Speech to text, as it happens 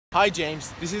Hi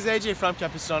James, this is AJ from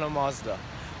Capo Mazda.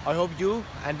 I hope you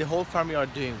and the whole family are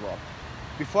doing well.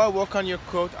 Before I work on your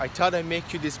quote, I thought I'd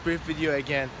make you this brief video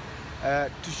again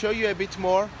to show you a bit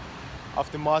more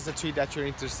of the Mazda 3 that you're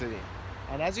interested in.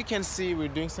 And as you can see, we're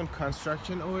doing some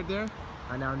construction over there,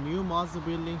 and our new Mazda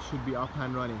building should be up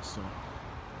and running soon.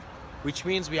 Which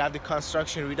means we have the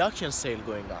construction reduction sale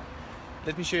going on.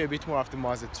 Let me show you a bit more of the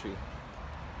Mazda 3.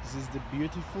 This is the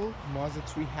beautiful Mazda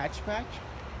 3 hatchback.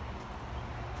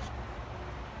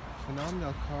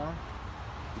 Phenomenal car.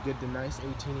 You get the nice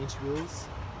 18-inch wheels.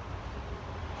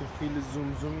 You can feel the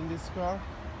zoom in this car.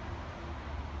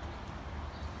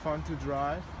 Fun to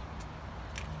drive.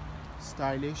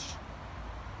 Stylish.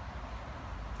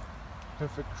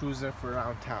 Perfect cruiser for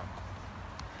around town.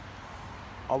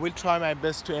 I will try my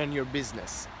best to earn your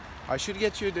business. I should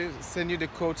send you the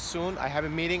quote soon. I have a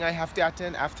meeting I have to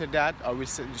attend. After that, I will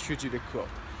shoot you the quote.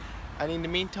 And in the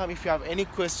meantime, if you have any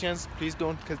questions, please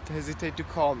don't hesitate to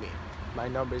call me. My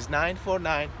number is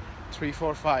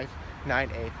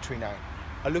 949-345-9839.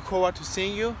 I look forward to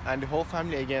seeing you and the whole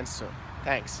family again soon.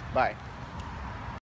 Thanks. Bye.